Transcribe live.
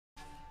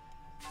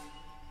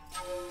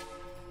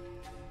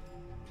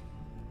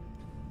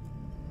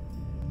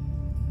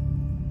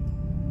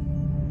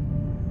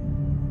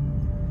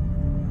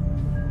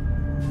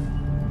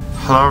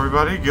Hello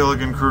everybody,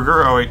 Gilligan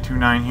Kruger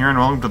 0829 here, and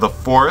welcome to the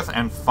fourth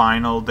and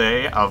final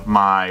day of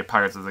my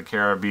Pirates of the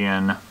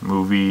Caribbean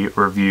movie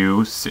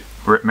review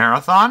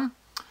marathon.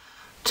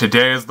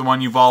 Today is the one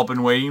you've all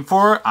been waiting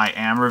for. I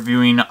am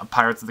reviewing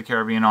Pirates of the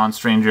Caribbean on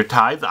Stranger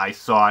Tides. I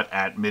saw it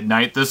at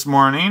midnight this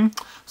morning.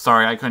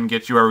 Sorry I couldn't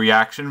get you a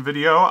reaction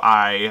video.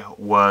 I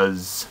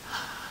was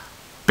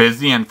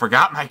busy and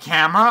forgot my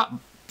camera.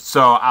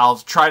 So I'll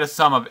try to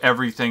sum up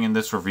everything in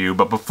this review,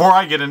 but before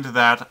I get into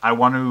that, I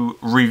want to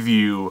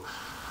review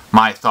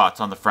my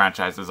thoughts on the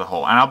franchise as a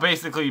whole. And I'll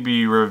basically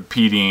be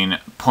repeating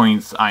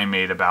points I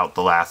made about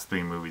the last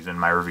three movies in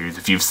my reviews.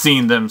 If you've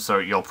seen them, so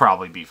you'll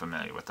probably be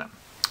familiar with them.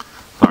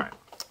 Alright,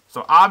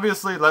 so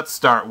obviously let's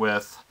start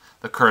with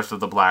The Curse of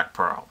the Black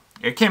Pearl.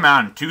 It came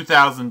out in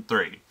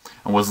 2003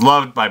 and was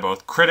loved by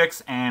both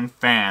critics and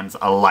fans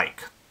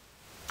alike.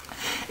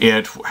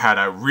 It had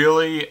a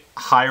really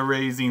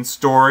high-raising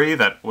story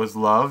that was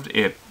loved.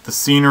 The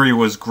scenery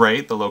was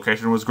great, the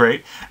location was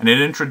great, and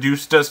it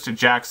introduced us to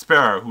Jack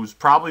Sparrow, who's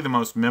probably the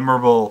most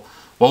memorable,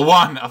 well,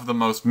 one of the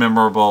most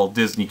memorable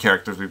Disney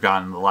characters we've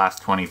gotten in the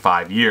last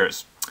 25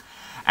 years.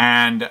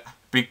 And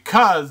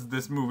because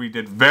this movie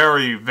did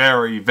very,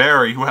 very,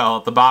 very well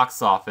at the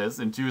box office,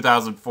 in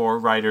 2004,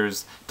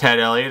 writers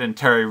Ted Elliott and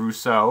Terry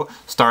Rousseau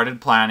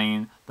started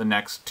planning the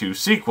next two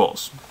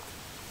sequels.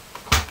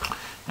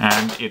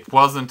 And it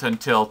wasn't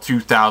until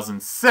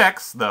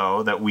 2006,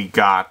 though, that we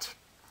got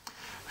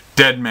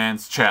Dead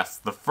Man's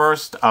Chest, the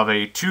first of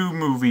a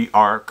two-movie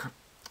arc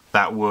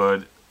that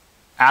would,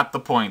 at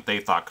the point they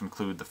thought,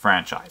 conclude the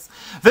franchise.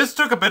 This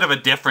took a bit of a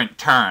different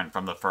turn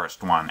from the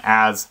first one,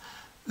 as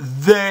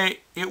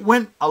it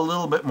went a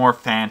little bit more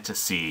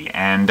fantasy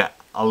and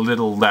a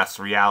little less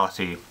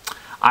reality.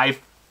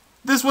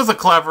 This was a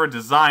clever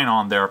design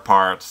on their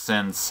part,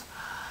 since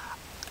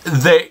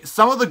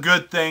some of the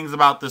good things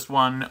about this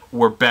one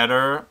were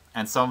better,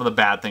 and some of the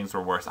bad things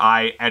were worse.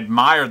 I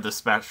admired the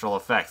special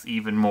effects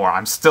even more.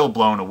 I'm still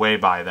blown away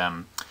by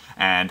them,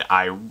 and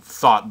I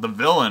thought the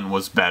villain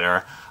was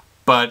better,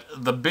 but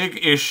the big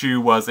issue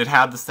was it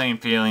had the same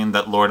feeling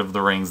that Lord of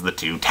the Rings: The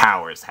Two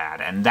Towers had,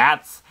 and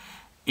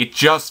it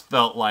just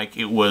felt like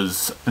it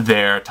was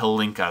there to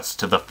link us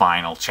to the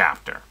final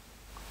chapter.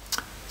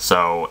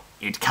 So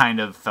it kind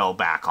of fell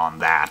back on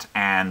that,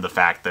 and the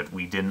fact that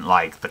we didn't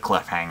like the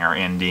cliffhanger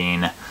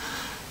ending.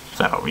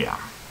 So, yeah.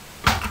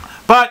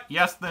 But,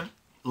 yes,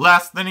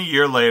 less than a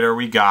year later,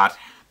 we got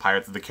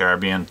Pirates of the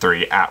Caribbean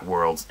 3 at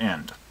World's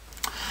End.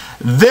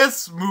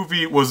 This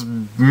movie was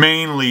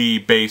mainly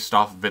based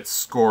off of its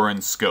score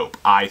and scope,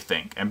 I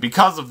think, and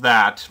because of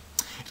that,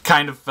 it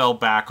kind of fell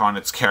back on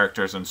its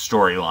characters and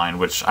storyline,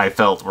 which I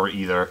felt were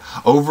either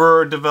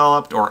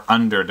overdeveloped or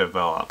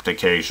underdeveloped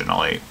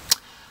occasionally.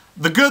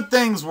 The good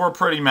things were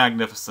pretty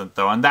magnificent,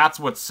 though, and that's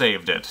what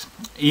saved it.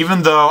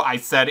 Even though I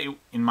said it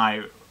in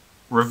my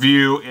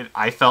review,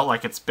 I felt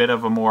like it's a bit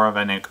of more of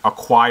an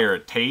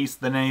acquired taste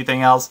than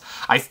anything else,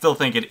 I still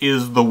think it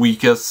is the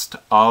weakest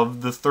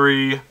of the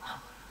three.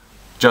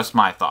 Just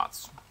my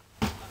thoughts.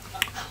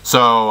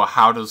 So,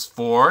 how does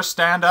 4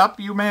 stand up,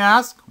 you may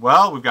ask?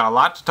 Well, we've got a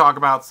lot to talk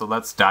about, so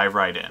let's dive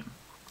right in.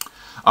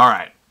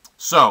 Alright,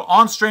 so,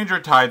 on Stranger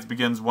Tides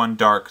begins one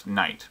dark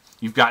night.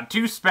 You've got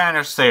two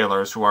Spanish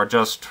sailors who are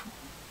just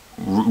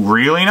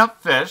reeling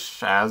up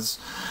fish, as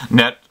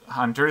net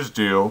hunters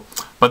do,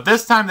 but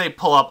this time they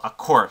pull up a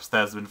corpse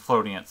that has been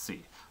floating at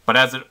sea. But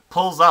as it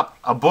pulls up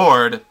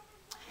aboard,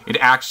 it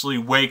actually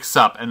wakes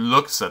up and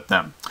looks at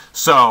them.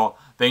 So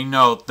they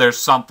know there's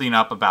something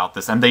up about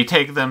this, and they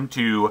take them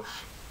to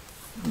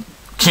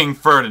King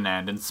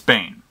Ferdinand in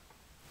Spain.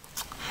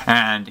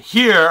 And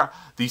here,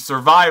 the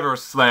survivor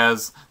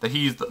says that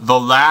he's the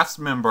last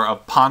member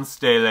of Ponce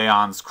de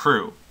Leon's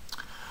crew.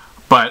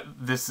 But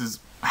this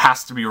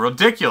has to be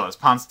ridiculous.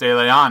 Ponce de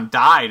Leon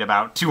died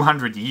about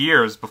 200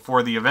 years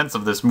before the events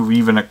of this movie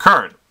even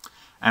occurred.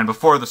 And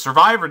before the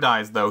survivor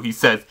dies, though, he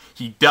says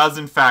he does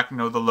in fact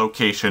know the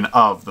location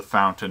of the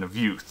Fountain of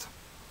Youth.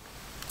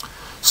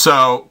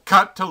 So,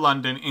 cut to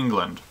London,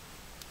 England.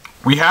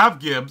 We have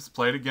Gibbs,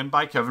 played again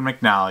by Kevin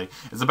McNally,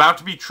 is about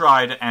to be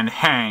tried and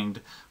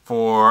hanged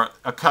for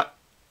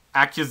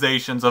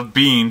accusations of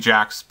being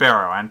Jack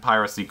Sparrow and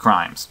piracy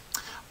crimes.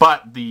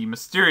 But the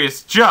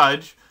mysterious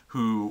judge,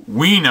 who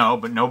we know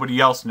but nobody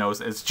else knows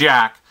as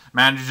Jack,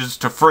 manages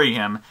to free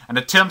him and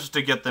attempts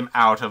to get them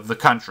out of the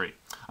country.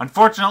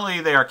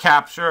 Unfortunately, they are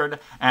captured,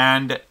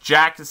 and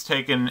Jack is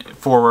taken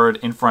forward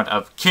in front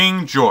of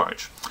King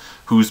George,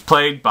 who's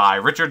played by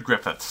Richard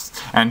Griffiths.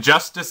 And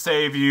just to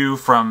save you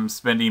from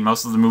spending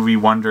most of the movie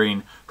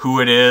wondering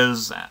who it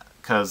is,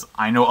 because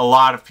I know a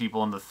lot of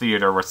people in the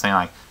theater were saying,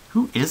 like,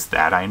 who is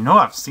that? I know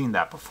I've seen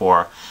that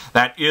before.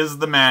 That is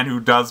the man who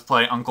does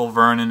play Uncle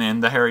Vernon in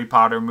the Harry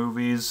Potter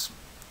movies.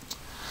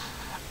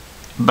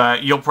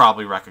 But you'll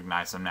probably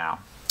recognize him now.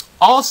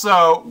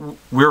 Also,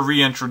 we're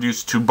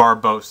reintroduced to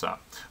Barbossa,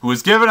 who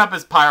has given up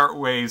his pirate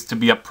ways to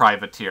be a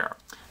privateer,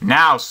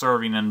 now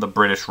serving in the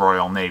British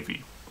Royal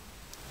Navy.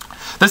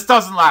 This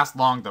doesn't last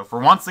long, though, for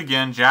once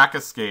again, Jack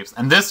escapes,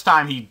 and this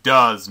time he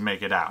does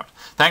make it out,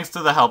 thanks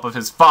to the help of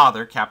his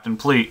father, Captain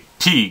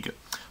Teague,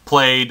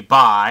 played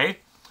by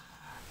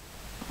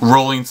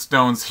Rolling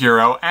Stones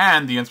hero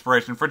and the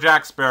inspiration for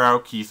Jack Sparrow,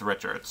 Keith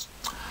Richards.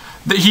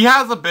 He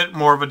has a bit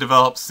more of a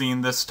developed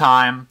scene this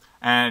time,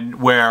 and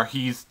where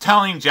he's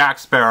telling Jack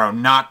Sparrow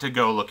not to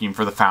go looking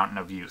for the Fountain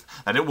of Youth,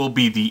 that it will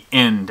be the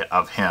end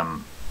of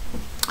him.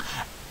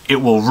 It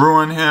will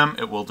ruin him,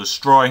 it will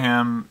destroy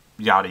him,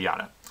 yada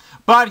yada.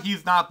 But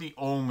he's not the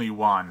only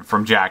one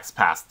from Jack's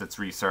past that's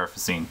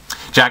resurfacing.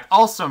 Jack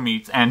also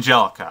meets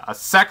Angelica, a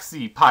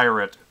sexy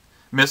pirate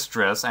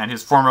mistress and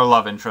his former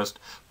love interest,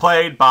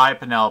 played by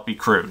Penelope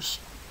Cruz.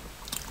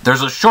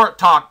 There's a short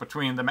talk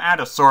between them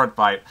and a sword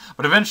fight,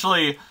 but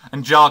eventually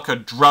Angelica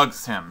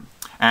drugs him,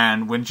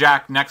 and when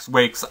Jack next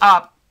wakes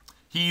up,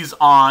 he's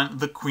on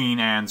the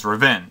Queen Anne's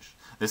Revenge.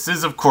 This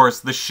is, of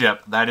course, the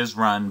ship that is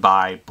run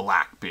by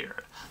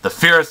Blackbeard, the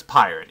fierce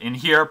pirate, in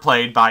here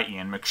played by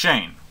Ian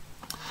McShane.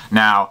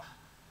 Now,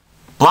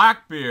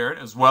 Blackbeard,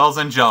 as well as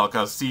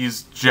Angelica,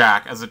 sees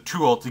Jack as a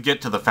tool to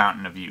get to the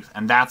Fountain of Youth,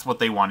 and that's what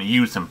they want to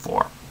use him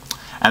for.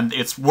 And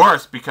it's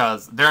worse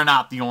because they're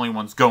not the only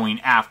ones going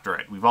after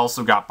it. We've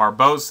also got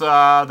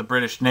Barbossa, the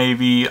British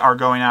Navy are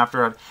going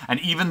after it,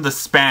 and even the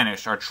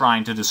Spanish are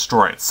trying to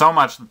destroy it, so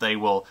much that they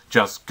will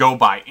just go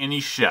by any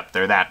ship.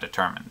 They're that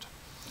determined.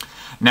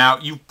 Now,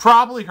 you've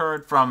probably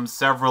heard from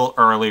several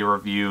early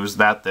reviews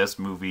that this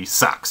movie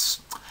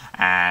sucks.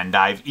 And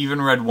I've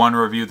even read one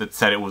review that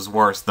said it was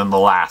worse than The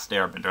Last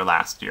Airbender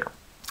last year.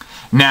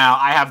 Now,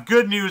 I have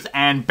good news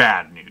and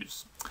bad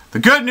news. The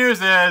good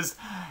news is,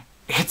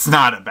 it's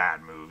not a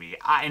bad movie.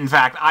 In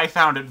fact, I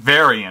found it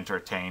very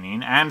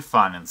entertaining and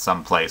fun in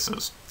some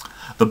places.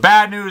 The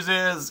bad news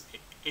is,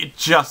 it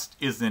just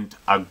isn't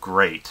a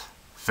great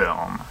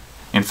film.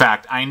 In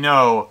fact, I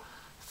know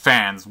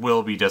fans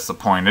will be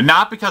disappointed.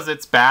 Not because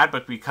it's bad,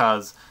 but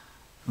because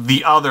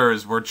the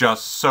others were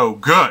just so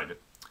good.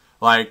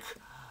 Like,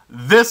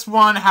 this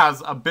one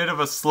has a bit of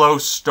a slow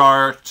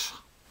start,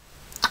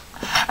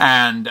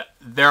 and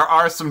there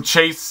are some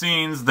chase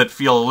scenes that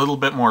feel a little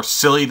bit more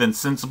silly than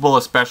sensible,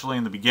 especially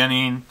in the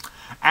beginning.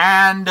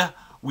 And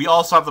we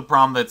also have the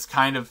problem that's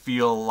kind of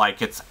feel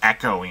like it's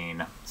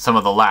echoing some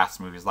of the last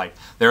movies. Like,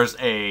 there's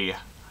a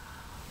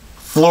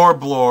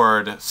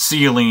floorboard,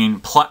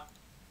 ceiling,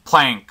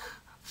 plank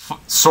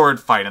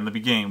sword fight in the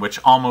beginning, which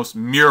almost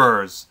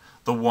mirrors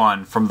the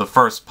one from the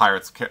first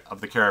Pirates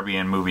of the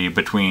Caribbean movie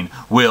between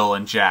Will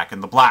and Jack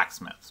and the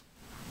blacksmiths.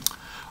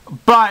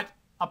 But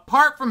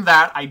apart from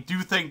that, I do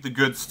think the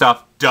good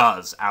stuff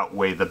does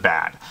outweigh the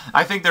bad.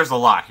 I think there's a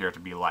lot here to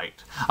be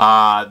liked.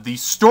 The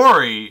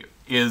story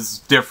is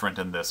different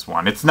in this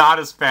one. It's not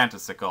as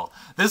fantastical.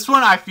 This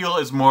one I feel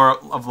is more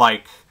of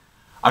like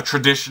a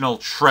traditional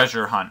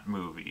treasure hunt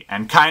movie,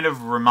 and kind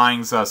of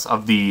reminds us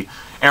of the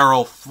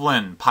Errol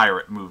Flynn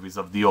pirate movies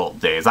of the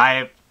old days.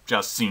 I've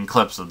just seen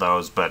clips of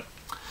those, but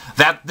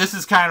this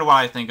is kind of what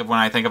I think of when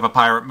I think of a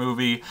pirate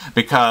movie,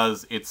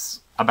 because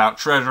it's about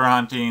treasure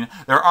hunting.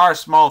 There are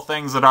small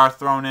things that are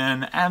thrown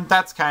in, and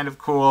that's kind of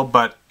cool,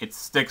 but it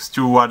sticks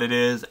to what it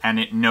is, and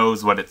it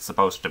knows what it's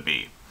supposed to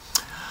be.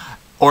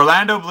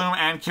 Orlando Bloom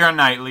and Keira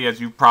Knightley, as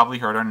you've probably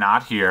heard, are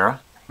not here.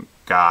 Thank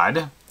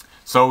God.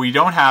 So we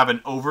don't have an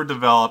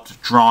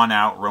overdeveloped,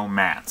 drawn-out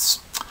romance.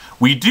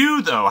 We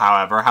do, though,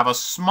 however, have a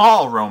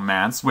small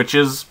romance, which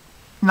is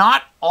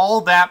not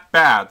all that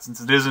bad, since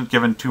it isn't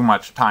given too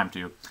much time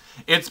to.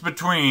 It's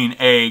between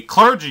a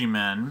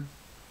clergyman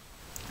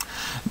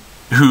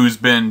who's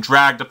been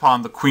dragged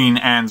upon the Queen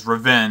Anne's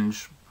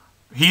Revenge.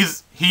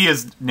 He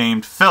is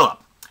named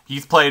Philip.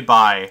 He's played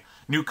by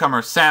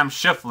newcomer Sam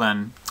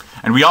Shiflin.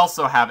 And we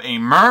also have a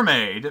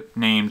mermaid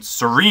named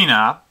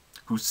Serena,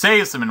 who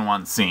saves him in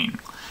one scene.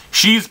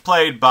 She's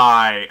played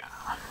by...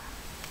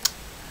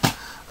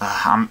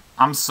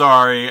 I'm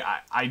sorry,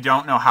 I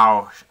don't know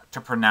how to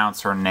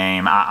pronounce her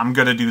name. I'm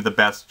gonna do the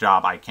best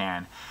job I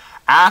can.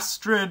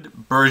 Astrid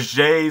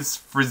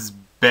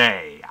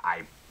Bergès-Frisbey.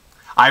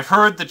 I've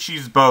heard that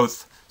she's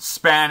both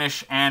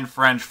Spanish and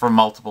French from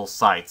multiple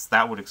sites.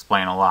 That would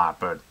explain a lot,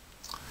 but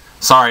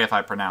sorry if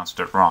I pronounced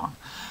it wrong.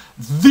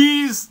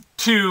 These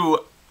two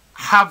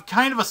have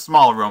kind of a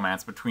small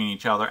romance between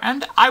each other,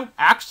 and I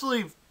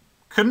actually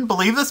couldn't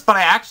believe this, but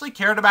I actually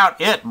cared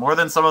about it more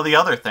than some of the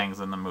other things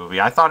in the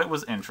movie. I thought it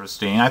was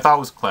interesting. I thought it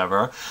was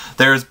clever.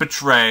 There's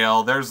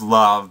betrayal, there's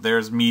love,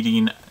 there's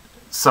meeting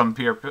some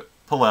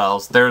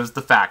parallels, there's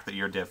the fact that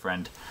you're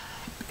different.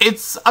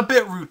 It's a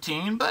bit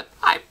routine, but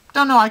I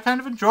don't know, I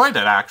kind of enjoyed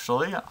it,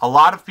 actually. A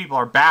lot of people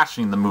are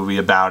bashing the movie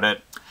about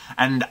it,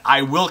 and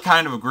I will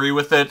kind of agree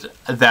with it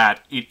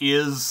that it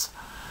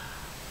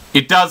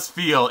does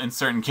feel in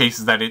certain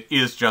cases that it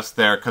is just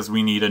there because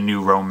we need a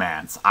new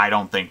romance. I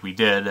don't think we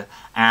did,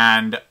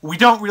 and we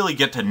don't really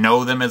get to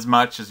know them as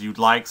much as you'd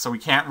like, so we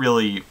can't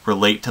really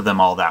relate to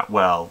them all that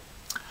well.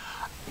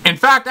 In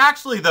fact,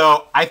 actually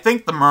though, I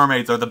think the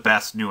mermaids are the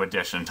best new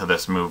addition to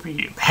this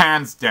movie,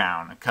 hands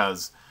down,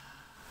 because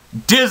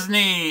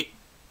Disney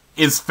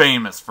is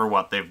famous for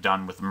what they've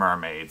done with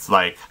mermaids.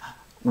 Like,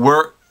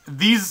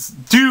 these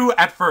do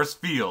at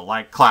first feel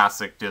like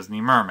classic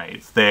Disney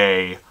mermaids.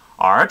 They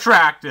are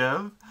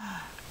attractive,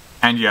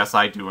 And yes,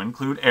 I do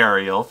include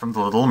Ariel from The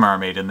Little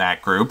Mermaid in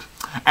that group.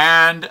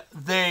 And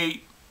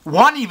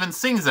one even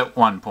sings at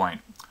one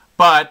point.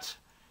 But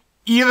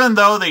even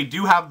though they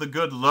do have the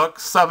good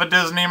looks of a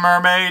Disney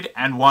mermaid,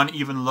 and one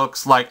even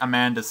looks like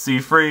Amanda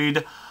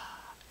Seyfried,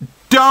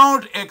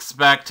 don't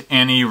expect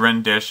any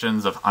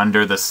renditions of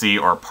Under the Sea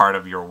or Part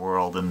of Your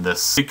World in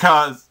this.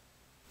 Because,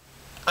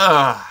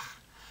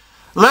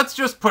 let's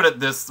just put it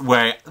this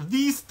way.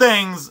 These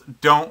things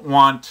don't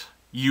want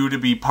you to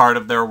be part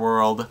of their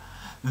world.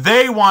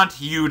 They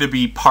want you to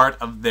be part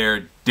of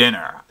their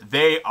dinner.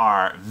 They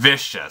are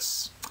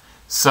vicious.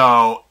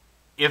 So,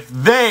 if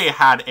they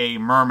had a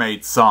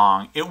mermaid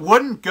song, it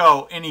wouldn't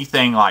go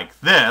anything like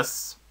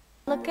this.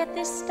 Look at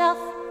this stuff,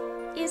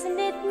 isn't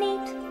it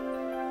neat?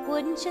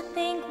 Wouldn't you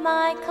think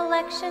my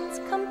collection's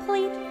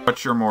complete?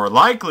 What you're more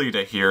likely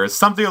to hear is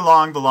something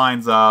along the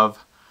lines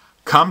of,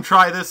 come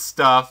try this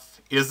stuff,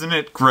 isn't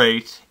it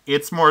great?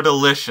 It's more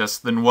delicious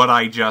than what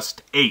I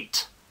just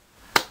ate.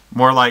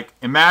 More like,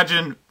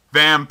 imagine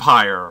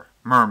vampire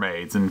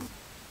mermaids, and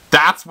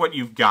that's what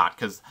you've got,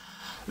 because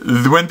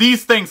when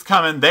these things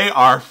come in, they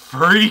are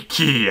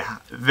freaky.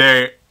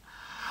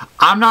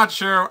 I'm not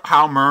sure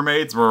how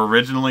mermaids were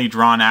originally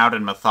drawn out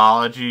in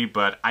mythology,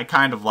 but I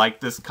kind of like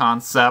this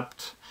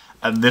concept.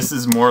 This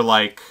is more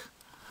like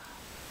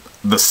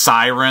the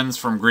sirens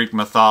from Greek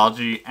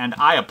mythology, and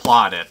I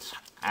applaud it.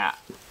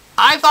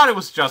 I thought it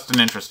was just an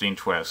interesting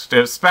twist,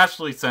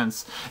 especially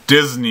since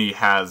Disney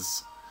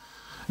has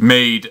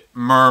made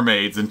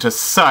mermaids into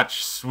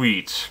such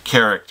sweet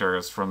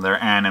characters from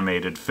their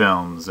animated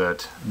films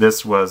that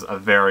this was a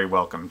very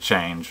welcome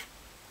change.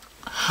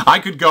 I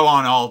could go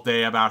on all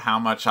day about how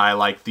much I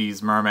like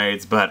these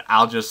mermaids, but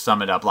I'll just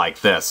sum it up like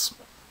this.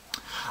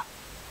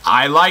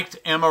 I liked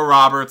Emma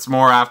Roberts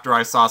more after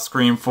I saw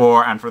Scream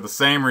 4, and for the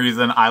same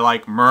reason I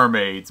like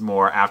mermaids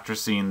more after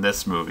seeing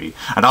this movie.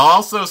 And I'll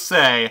also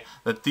say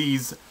that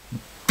these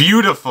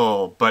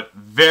beautiful but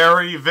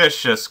very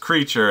vicious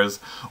creatures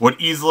would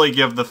easily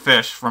give the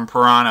fish from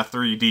Piranha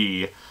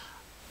 3D,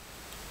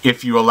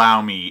 if you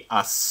allow me,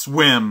 a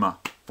swim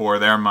for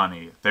their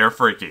money. They're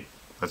freaky.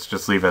 Let's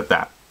just leave it at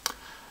that.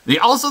 The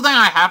other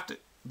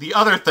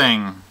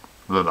thing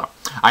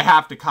I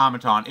have to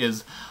comment on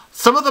is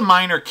some of the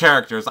minor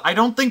characters. I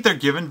don't think they're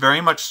given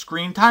very much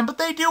screen time, but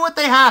they do what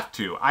they have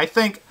to. I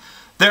think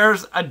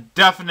there's a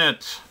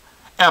definite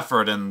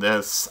effort in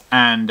this,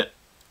 and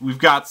we've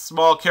got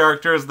small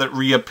characters that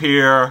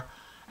reappear,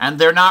 and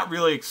they're not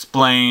really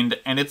explained,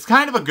 and it's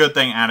kind of a good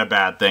thing and a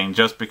bad thing,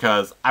 just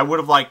because I would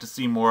have liked to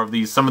see more of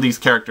these. Some of these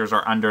characters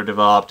are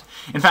underdeveloped.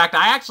 In fact,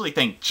 I actually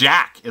think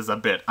Jack is a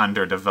bit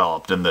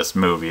underdeveloped in this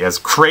movie, as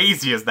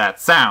crazy as that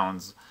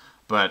sounds,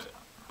 but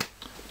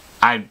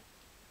I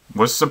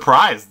was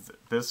surprised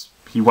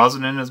he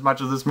wasn't in as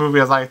much of this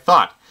movie as I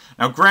thought.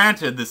 Now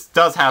granted, this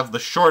does have the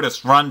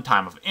shortest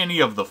runtime of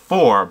any of the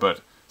four, but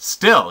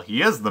still,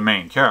 he is the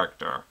main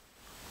character.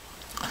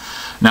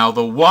 Now,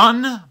 the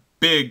one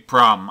big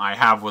problem I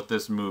have with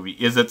this movie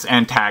is its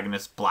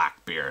antagonist,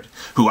 Blackbeard,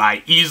 who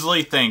I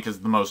easily think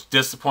is the most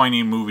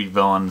disappointing movie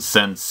villain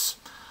since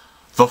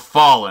The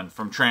Fallen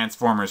from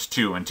Transformers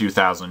 2 in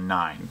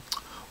 2009.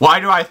 Why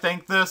do I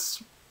think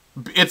this?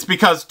 It's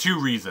because two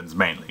reasons,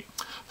 mainly.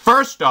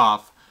 First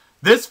off,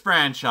 this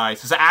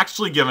franchise has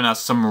actually given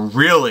us some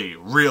really,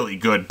 really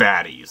good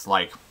baddies.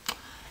 Like,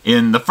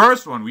 in the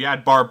first one, we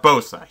had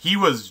Barbossa. He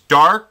was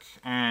dark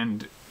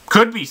and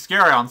could be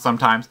scary on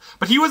sometimes,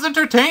 but he was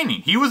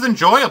entertaining. He was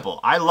enjoyable.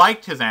 I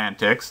liked his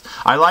antics.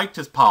 I liked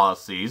his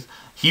policies.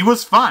 He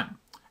was fun.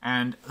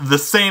 And the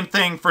same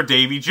thing for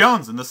Davy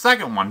Jones in the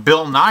second one.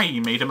 Bill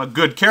Nighy made him a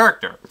good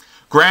character.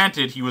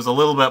 Granted, he was a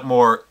little bit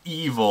more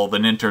evil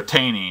than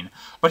entertaining,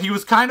 but he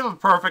was kind of a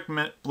perfect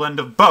blend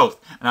of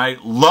both. And I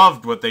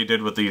loved what they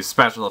did with these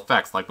special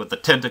effects, like with the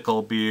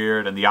tentacle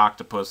beard and the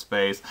octopus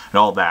face and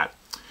all that.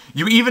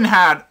 You even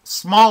had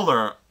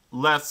smaller,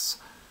 less...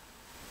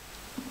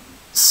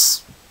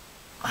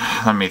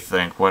 let me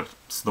think,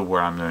 what's the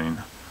word I'm doing?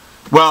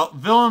 Well,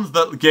 villains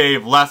that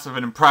gave less of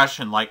an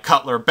impression, like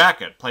Cutler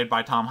Beckett, played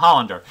by Tom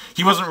Hollander.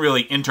 He wasn't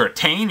really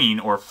entertaining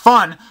or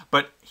fun,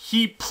 but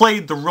he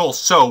played the role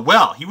so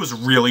well. He was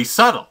really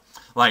subtle.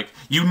 Like,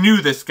 you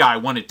knew this guy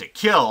wanted to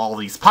kill all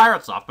these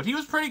pirates off, but he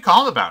was pretty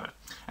calm about it.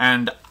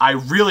 And I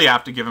really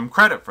have to give him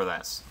credit for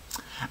this.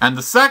 And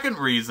the second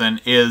reason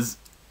is,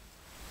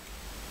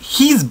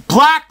 he's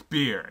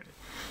Blackbeard.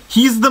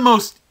 He's the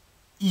most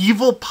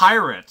evil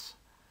pirate.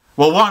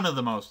 Well, one of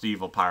the most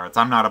evil pirates.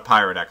 I'm not a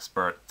pirate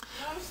expert.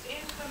 Most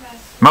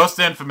infamous. Most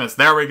infamous.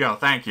 There we go.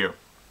 Thank you.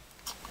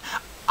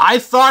 I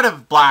thought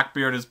of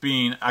Blackbeard as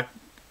being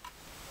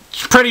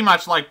pretty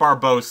much like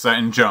Barbossa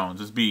and Jones,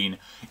 as being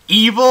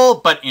evil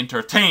but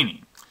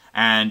entertaining,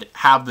 and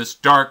have this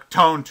dark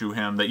tone to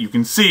him that you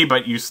can see,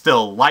 but you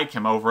still like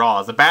him overall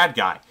as a bad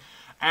guy.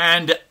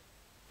 And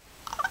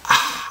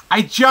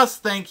I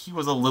just think he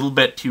was a little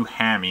bit too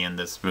hammy in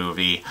this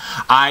movie.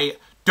 I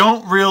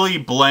don't really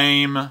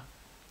blame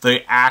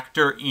the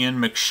actor Ian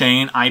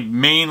McShane. I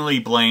mainly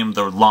blame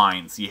the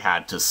lines he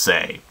had to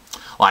say.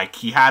 Like,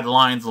 he had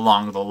lines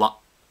along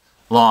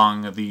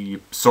along the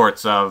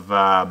sorts of,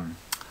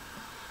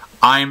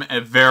 I'm a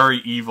very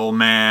evil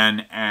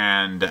man,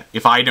 and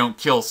if I don't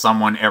kill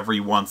someone every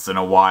once in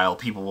a while,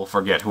 people will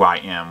forget who I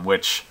am,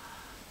 which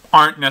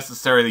aren't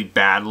necessarily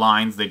bad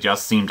lines, they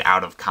just seemed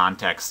out of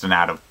context and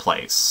out of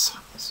place.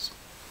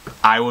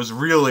 I was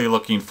really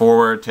looking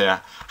forward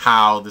to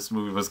how this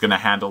movie was going to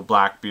handle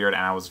Blackbeard,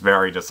 and I was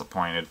very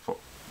disappointed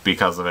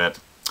because of it.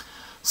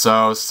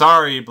 So,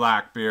 sorry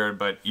Blackbeard,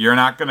 but you're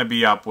not going to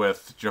be up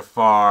with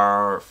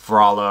Jafar,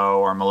 Frollo,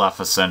 or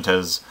Maleficent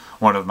as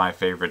one of my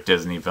favorite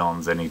Disney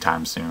villains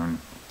anytime soon.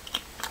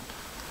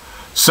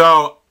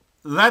 So,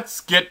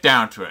 let's get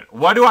down to it.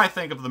 What do I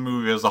think of the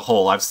movie as a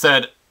whole? I've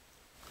said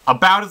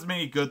about as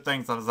many good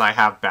things as I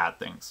have bad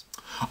things.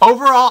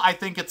 Overall, I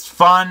think it's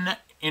fun,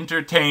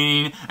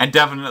 entertaining, and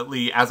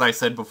definitely, as I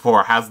said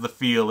before, has the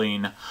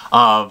feeling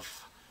of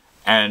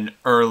an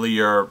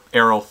earlier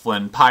Errol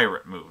Flynn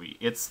pirate movie.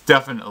 It's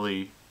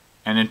definitely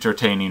an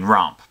entertaining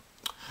romp.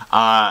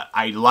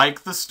 I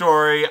like the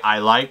story, I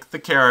like the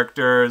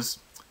characters,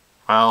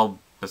 well,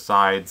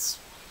 besides,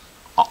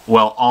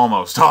 well,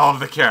 almost all of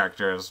the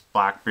characters.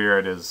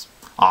 Blackbeard is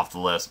off the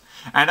list.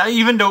 And I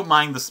even don't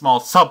mind the small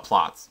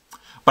subplots.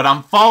 But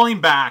I'm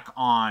falling back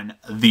on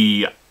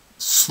the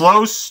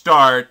slow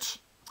start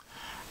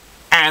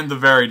and the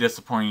very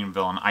disappointing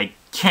villain. I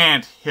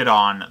can't hit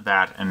on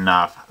that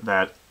enough,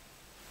 that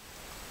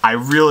I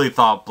really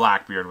thought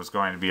Blackbeard was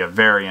going to be a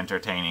very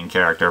entertaining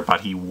character,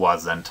 but he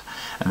wasn't.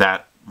 And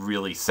that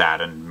really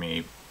saddened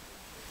me.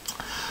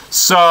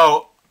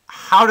 So,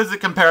 how does it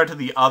compare to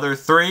the other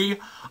three?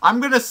 I'm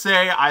going to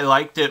say I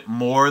liked it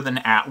more than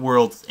At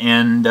World's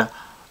End,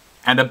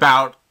 and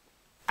about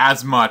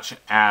as much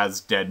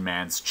as Dead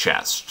Man's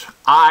Chest.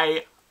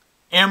 I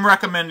am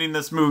recommending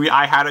this movie.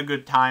 I had a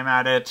good time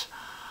at it,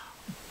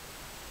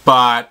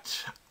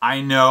 but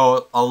I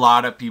know a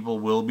lot of people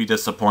will be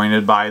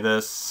disappointed by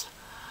this.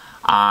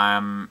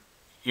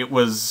 It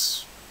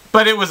was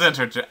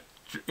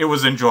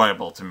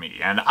enjoyable to me,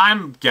 and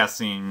I'm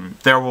guessing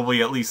there will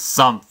be at least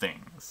some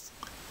things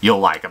you'll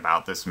like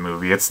about this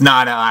movie. It's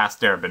not Last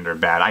Airbender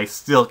bad. I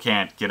still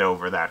can't get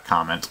over that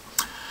comment.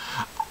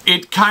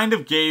 It kind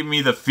of gave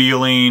me the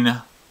feeling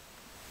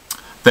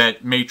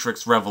that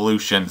Matrix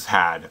Revolutions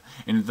had,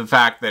 in the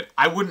fact that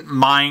I wouldn't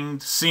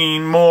mind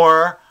seeing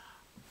more,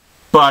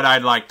 but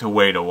I'd like to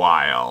wait a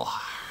while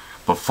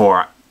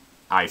before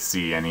I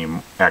see any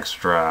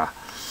extra.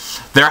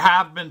 There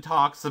have been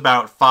talks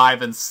about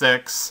 5 and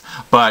 6,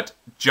 but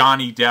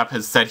Johnny Depp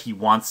has said he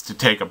wants to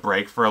take a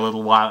break for a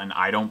little while, and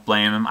I don't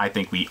blame him. I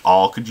think we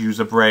all could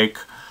use a break.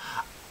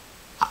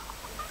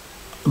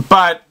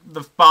 But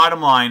the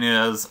bottom line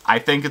is, I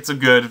think it's a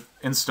good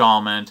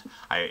installment.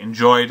 I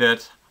enjoyed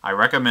it. I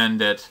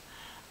recommend it.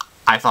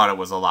 I thought it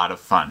was a lot of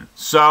fun.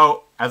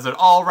 So, as it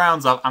all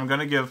rounds up, I'm going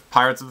to give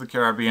Pirates of the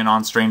Caribbean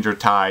on Stranger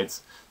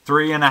Tides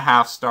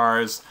 3.5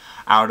 stars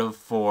out of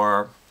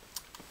 4.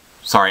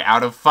 Sorry,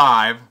 out of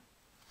 5.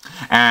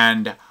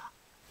 And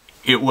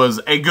it was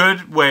a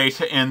good way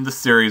to end the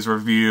series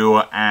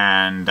review,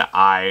 and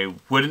I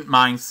wouldn't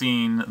mind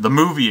seeing the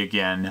movie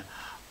again,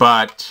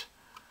 but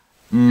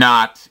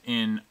not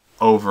in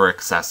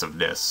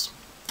over-excessiveness.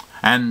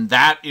 And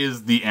that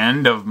is the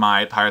end of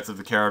my Pirates of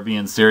the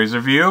Caribbean series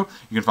review.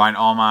 You can find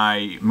all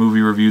my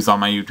movie reviews on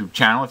my YouTube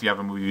channel. If you have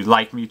a movie you'd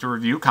like me to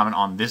review, comment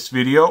on this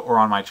video or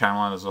on my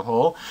channel as a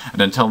whole.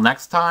 And until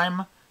next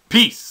time,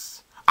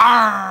 peace!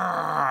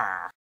 Arrgh!